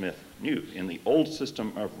Adam Smith knew. In the old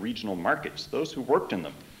system of regional markets, those who worked in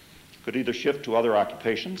them could either shift to other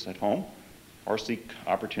occupations at home or seek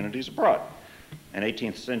opportunities abroad. An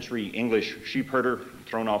 18th century English sheep herder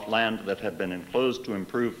thrown off land that had been enclosed to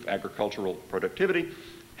improve agricultural productivity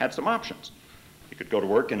had some options. He could go to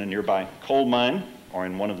work in a nearby coal mine or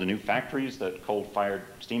in one of the new factories that coal-fired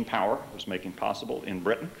steam power was making possible in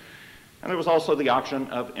Britain. And there was also the option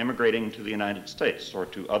of immigrating to the United States or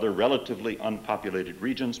to other relatively unpopulated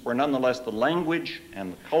regions where nonetheless the language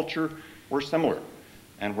and the culture were similar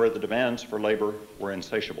and where the demands for labor were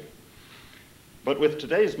insatiable. But with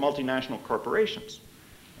today's multinational corporations,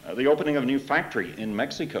 the opening of a new factory in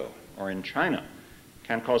Mexico or in China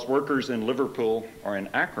can cause workers in Liverpool or in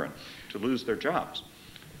Akron to lose their jobs.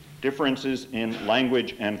 Differences in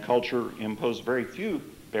language and culture impose very few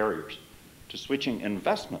barriers to switching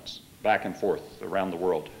investments back and forth around the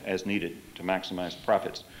world as needed to maximize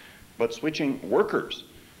profits. But switching workers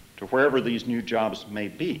to wherever these new jobs may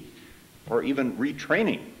be, or even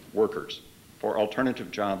retraining workers for alternative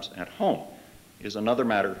jobs at home, is another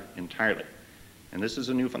matter entirely. And this is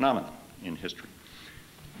a new phenomenon in history.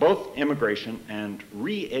 Both immigration and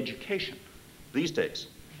re-education these days,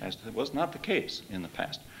 as was not the case in the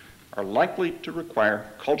past, are likely to require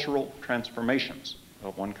cultural transformations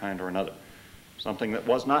of one kind or another, something that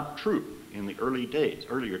was not true in the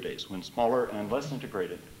earlier days when smaller and less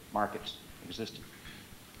integrated markets existed.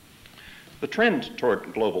 The trend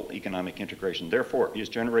toward global economic integration, therefore, is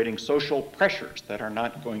generating social pressures that are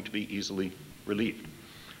not going to be easily relieved.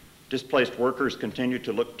 Displaced workers continue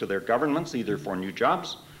to look to their governments either for new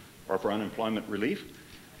jobs or for unemployment relief.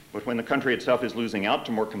 But when the country itself is losing out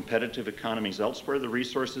to more competitive economies elsewhere, the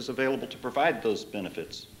resources available to provide those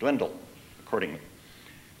benefits dwindle accordingly.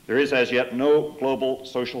 There is as yet no global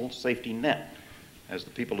social safety net, as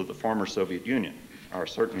the people of the former Soviet Union are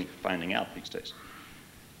certainly finding out these days.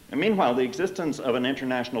 And meanwhile, the existence of an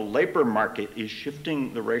international labor market is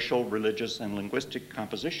shifting the racial, religious, and linguistic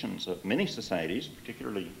compositions of many societies,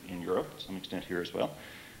 particularly in Europe, to some extent here as well,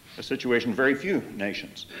 a situation very few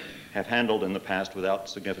nations have handled in the past without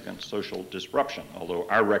significant social disruption, although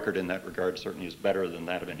our record in that regard certainly is better than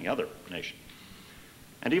that of any other nation.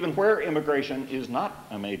 And even where immigration is not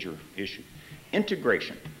a major issue,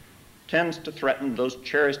 integration tends to threaten those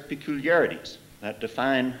cherished peculiarities that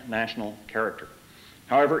define national character,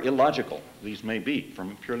 however illogical these may be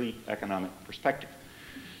from a purely economic perspective.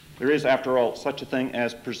 There is, after all, such a thing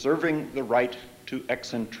as preserving the right to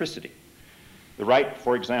eccentricity. The right,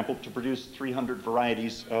 for example, to produce 300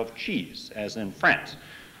 varieties of cheese, as in France,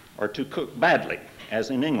 or to cook badly, as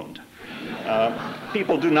in England.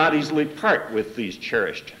 People do not easily part with these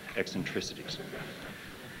cherished eccentricities.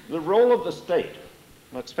 The role of the state,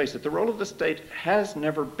 let's face it, the role of the state has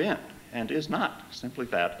never been and is not simply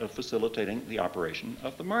that of facilitating the operation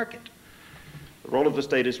of the market. The role of the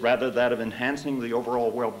state is rather that of enhancing the overall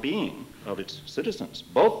well-being of its citizens,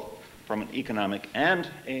 both from an economic and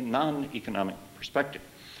a non-economic perspective.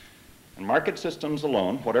 And market systems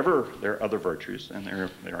alone, whatever their other virtues, and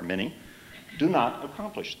there are many, do not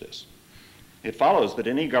accomplish this. It follows that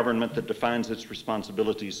any government that defines its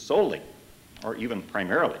responsibilities solely, or even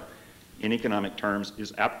primarily, in economic terms,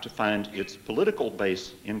 is apt to find its political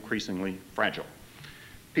base increasingly fragile.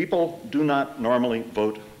 People do not normally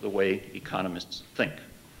vote the way economists think.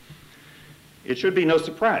 It should be no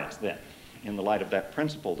surprise, then, in the light of that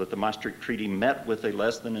principle, that the Maastricht Treaty met with a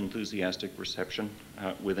less than enthusiastic reception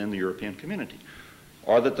within the European community,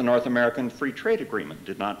 or that the North American Free Trade Agreement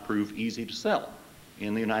did not prove easy to sell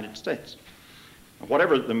in the United States.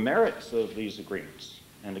 Whatever the merits of these agreements,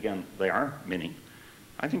 and again, they are many,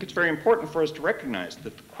 I think it's very important for us to recognize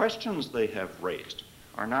that the questions they have raised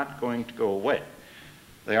are not going to go away.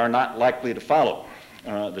 They are not likely to follow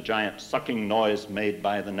the giant sucking noise made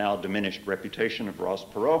by the now diminished reputation of Ross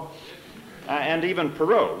Perot. And even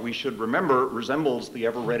Perot, we should remember, resembles the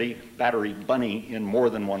ever-ready battery bunny in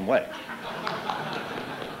more than one way.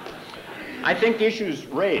 I think issues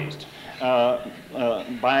raised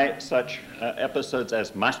by such episodes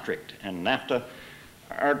as Maastricht and NAFTA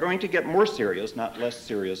are going to get more serious, not less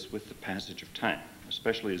serious, with the passage of time,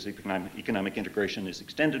 especially as economic integration is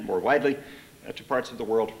extended more widely to parts of the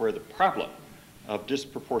world where the problem of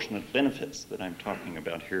disproportionate benefits that I'm talking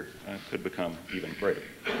about here could become even greater.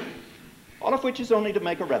 All of which is only to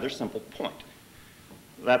make a rather simple point,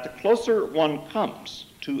 that the closer one comes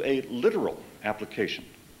to a literal application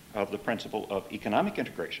of the principle of economic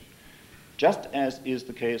integration, just as is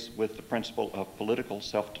the case with the principle of political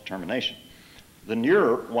self-determination, the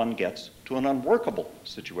nearer one gets to an unworkable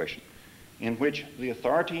situation in which the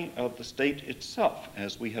authority of the state itself,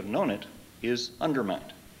 as we have known it, is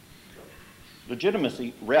undermined.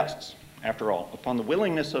 Legitimacy rests, after all, upon the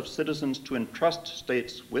willingness of citizens to entrust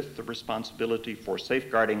states with the responsibility for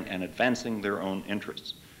safeguarding and advancing their own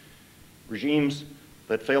interests. Regimes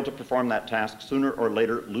that fail to perform that task sooner or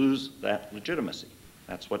later lose that legitimacy.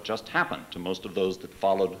 That's what just happened to most of those that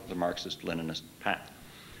followed the Marxist-Leninist path.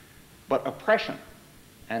 But oppression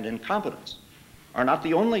and incompetence are not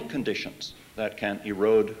the only conditions that can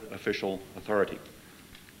erode official authority.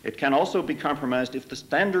 It can also be compromised if the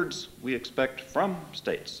standards we expect from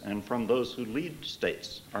states and from those who lead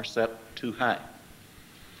states are set too high.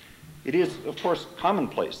 It is, of course,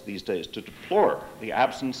 commonplace these days to deplore the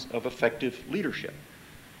absence of effective leadership.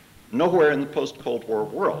 Nowhere in the post-Cold War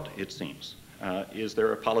world, it seems, is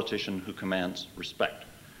there a politician who commands respect.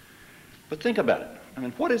 But think about it. I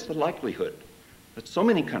mean, what is the likelihood that so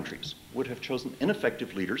many countries would have chosen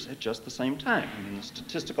ineffective leaders at just the same time? I mean, the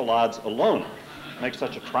statistical odds alone make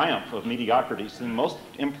such a triumph of mediocrity seem most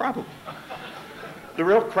improbable. The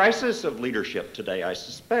real crisis of leadership today, I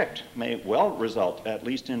suspect, may well result, at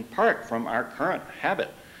least in part, from our current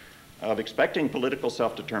habit of expecting political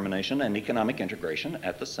self-determination and economic integration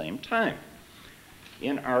at the same time.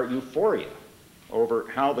 In our euphoria over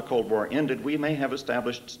how the Cold War ended, we may have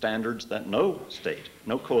established standards that no state,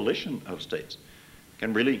 no coalition of states,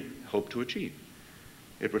 can really hope to achieve.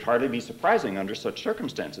 It would hardly be surprising under such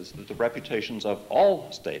circumstances that the reputations of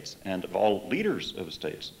all states and of all leaders of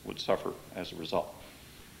states would suffer as a result.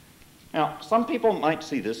 Now, some people might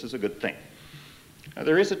see this as a good thing.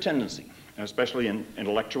 There is a tendency, especially in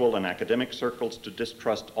intellectual and academic circles, to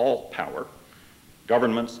distrust all power.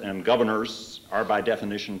 Governments and governors are by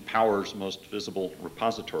definition power's most visible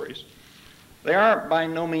repositories. They are by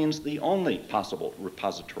no means the only possible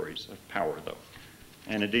repositories of power, though.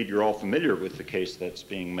 And indeed, you're all familiar with the case that's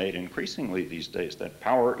being made increasingly these days, that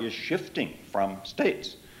power is shifting from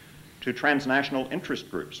states to transnational interest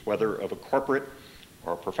groups, whether of a corporate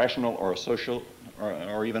or a professional or a social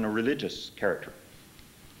or even a religious character.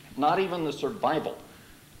 Not even the survival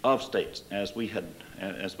of states as we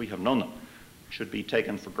have known them should be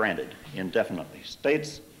taken for granted indefinitely.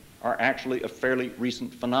 States are actually a fairly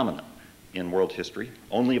recent phenomenon in world history,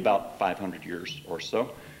 only about 500 years or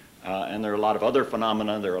so. And there are a lot of other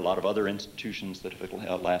phenomena, there are a lot of other institutions that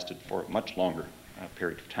have lasted for a much longer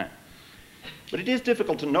period of time. But it is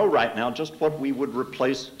difficult to know right now just what we would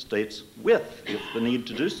replace states with if the need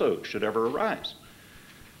to do so should ever arise.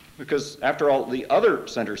 Because after all, the other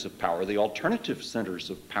centers of power, the alternative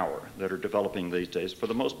centers of power that are developing these days, for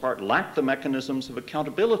the most part, lack the mechanisms of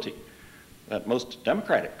accountability that most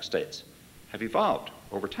democratic states have evolved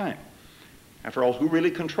over time. After all, who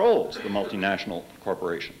really controls the multinational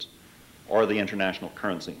corporations or the international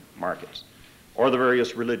currency markets or the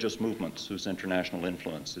various religious movements whose international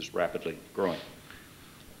influence is rapidly growing?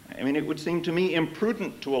 I mean, it would seem to me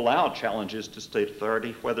imprudent to allow challenges to state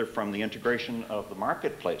authority, whether from the integration of the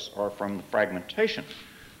marketplace or from the fragmentation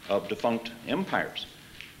of defunct empires,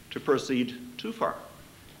 to proceed too far.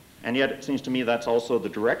 And yet it seems to me that's also the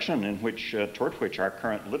direction in which, toward which our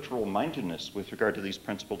current literal mindedness with regard to these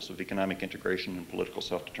principles of economic integration and political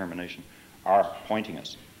self-determination are pointing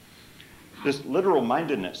us. This literal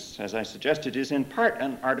mindedness, as I suggested, is in part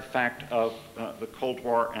an artifact of the Cold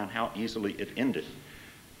War and how easily it ended.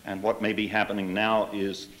 And what may be happening now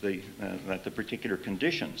is that the particular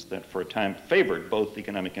conditions that for a time favored both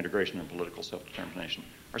economic integration and political self-determination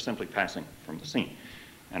are simply passing from the scene.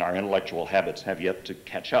 And our intellectual habits have yet to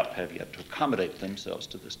catch up, have yet to accommodate themselves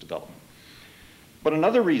to this development. But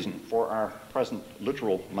another reason for our present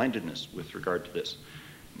literal mindedness with regard to this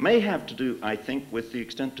may have to do, I think, with the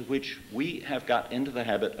extent to which we have got into the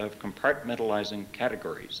habit of compartmentalizing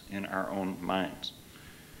categories in our own minds.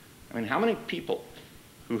 I mean, how many people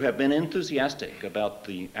who have been enthusiastic about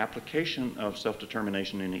the application of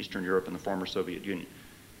self-determination in Eastern Europe and the former Soviet Union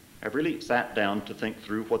have really sat down to think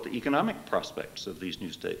through what the economic prospects of these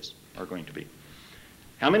new states are going to be?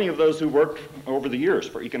 How many of those who worked over the years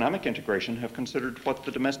for economic integration have considered what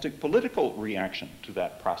the domestic political reaction to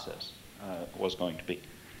that process was going to be?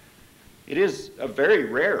 It is a very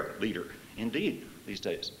rare leader indeed these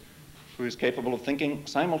days who is capable of thinking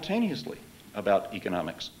simultaneously about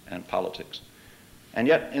economics and politics. And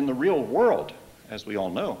yet in the real world, as we all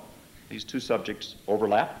know, these two subjects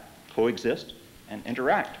overlap, coexist, and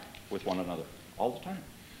interact with one another all the time.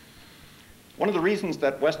 One of the reasons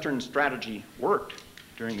that Western strategy worked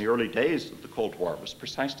during the early days of the Cold War was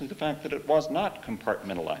precisely the fact that it was not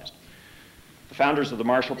compartmentalized. The founders of the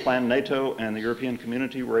Marshall Plan, NATO, and the European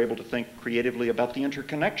Community were able to think creatively about the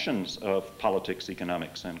interconnections of politics,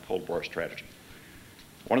 economics, and Cold War strategy.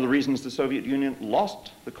 One of the reasons the Soviet Union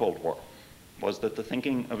lost the Cold War was that the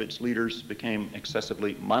thinking of its leaders became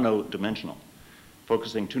excessively monodimensional.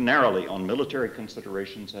 focusing too narrowly on military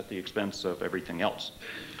considerations at the expense of everything else.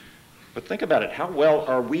 But think about it, how well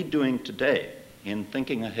are we doing today in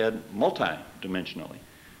thinking ahead multidimensionally?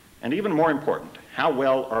 And even more important, how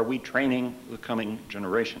well are we training the coming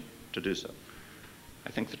generation to do so? I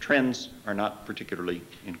think the trends are not particularly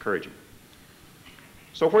encouraging.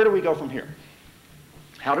 So where do we go from here?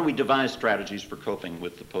 How do we devise strategies for coping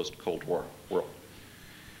with the post-Cold War world?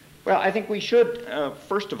 Well, I think we should,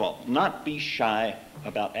 first of all, not be shy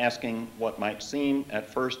about asking what might seem at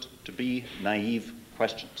first to be naive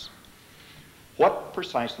questions. What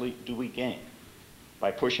precisely do we gain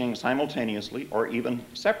by pushing simultaneously or even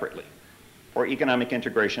separately for economic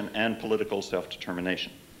integration and political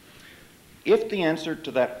self-determination? If the answer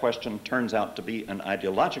to that question turns out to be an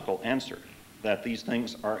ideological answer, that these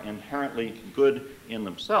things are inherently good in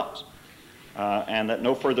themselves, and that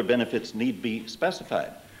no further benefits need be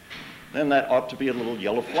specified, then that ought to be a little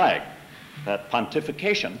yellow flag, that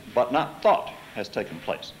pontification, but not thought, has taken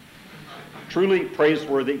place. Truly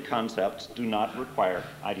praiseworthy concepts do not require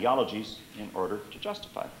ideologies in order to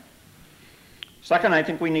justify them. Second, I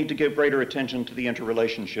think we need to give greater attention to the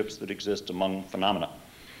interrelationships that exist among phenomena.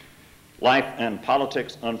 Life and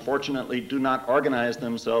politics, unfortunately, do not organize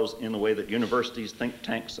themselves in the way that universities, think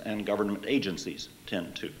tanks, and government agencies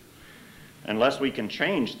tend to. Unless we can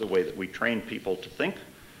change the way that we train people to think,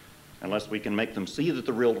 unless we can make them see that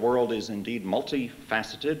the real world is indeed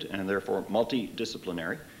multifaceted and therefore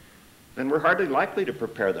multidisciplinary, then we're hardly likely to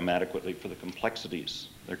prepare them adequately for the complexities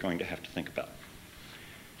they're going to have to think about.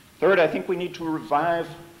 Third, I think we need to revive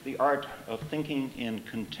the art of thinking in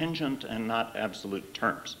contingent and not absolute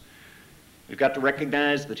terms. We've got to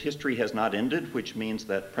recognize that history has not ended, which means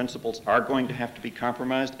that principles are going to have to be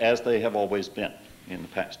compromised as they have always been in the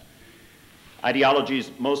past. Ideologies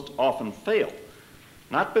most often fail,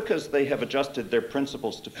 not because they have adjusted their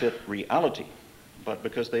principles to fit reality, but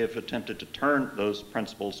because they have attempted to turn those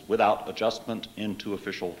principles without adjustment into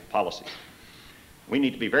official policy. We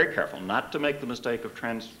need to be very careful not to make the mistake of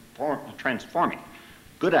transforming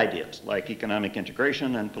good ideas like economic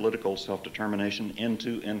integration and political self-determination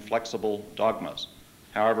into inflexible dogmas,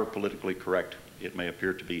 however politically correct it may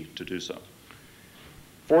appear to be to do so.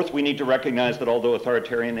 Fourth, we need to recognize that although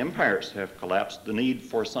authoritarian empires have collapsed, the need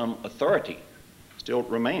for some authority still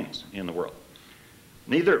remains in the world.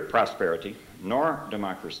 Neither prosperity nor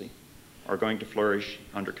democracy are going to flourish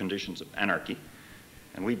under conditions of anarchy,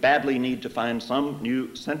 and we badly need to find some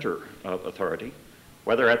new center of authority,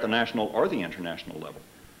 whether at the national or the international level,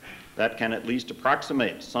 that can at least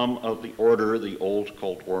approximate some of the order the old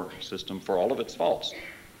Cold War system, for all of its faults,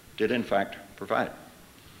 did in fact provide.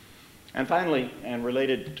 And finally, and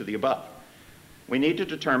related to the above, we need to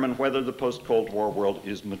determine whether the post-Cold War world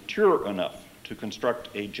is mature enough to construct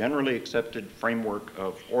a generally accepted framework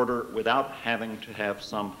of order without having to have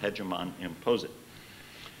some hegemon impose it.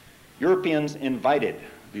 Europeans invited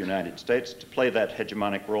the United States to play that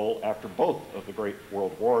hegemonic role after both of the great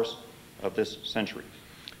world wars of this century.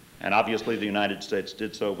 And obviously the United States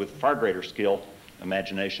did so with far greater skill,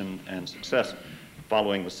 imagination, and success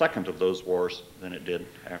following the second of those wars than it did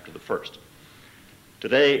after the first.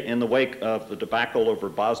 Today, in the wake of the debacle over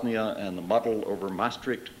Bosnia and the muddle over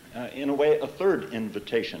Maastricht, in a way, a third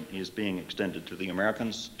invitation is being extended to the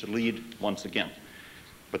Americans to lead once again.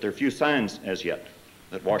 But there are few signs as yet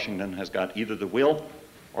that Washington has got either the will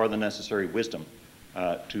or the necessary wisdom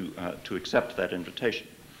to accept that invitation.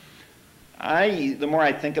 The more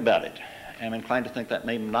I think about it, am inclined to think that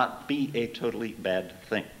may not be a totally bad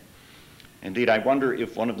thing. Indeed, I wonder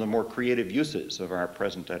if one of the more creative uses of our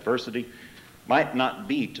present adversity might not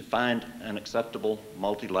be to find an acceptable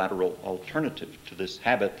multilateral alternative to this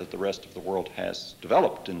habit that the rest of the world has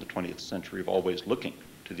developed in the 20th century of always looking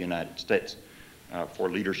to the United States for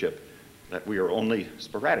leadership that we are only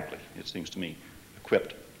sporadically, it seems to me,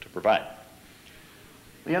 equipped to provide.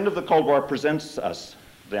 The end of the Cold War presents us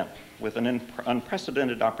then with an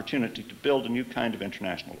unprecedented opportunity to build a new kind of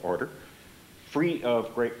international order, free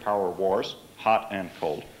of great power wars, hot and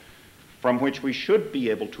cold, from which we should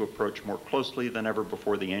be able to approach more closely than ever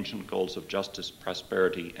before the ancient goals of justice,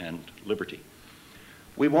 prosperity, and liberty.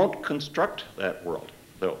 We won't construct that world,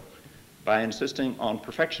 though, by insisting on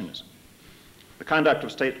perfectionism. The conduct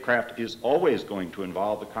of statecraft is always going to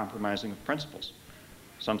involve the compromising of principles,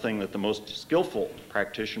 something that the most skillful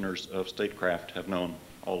practitioners of statecraft have known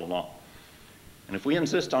all along. And if we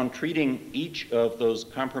insist on treating each of those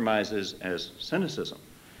compromises as cynicism,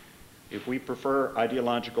 if we prefer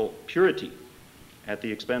ideological purity at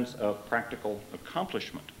the expense of practical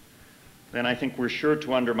accomplishment, then I think we're sure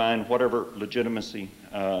to undermine whatever legitimacy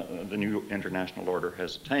the new international order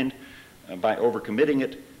has attained by overcommitting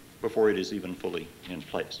it before it is even fully in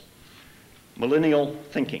place. Millennial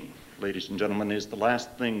thinking, ladies and gentlemen, is the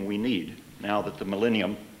last thing we need now that the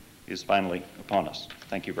millennium is finally upon us.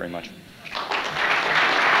 Thank you very much.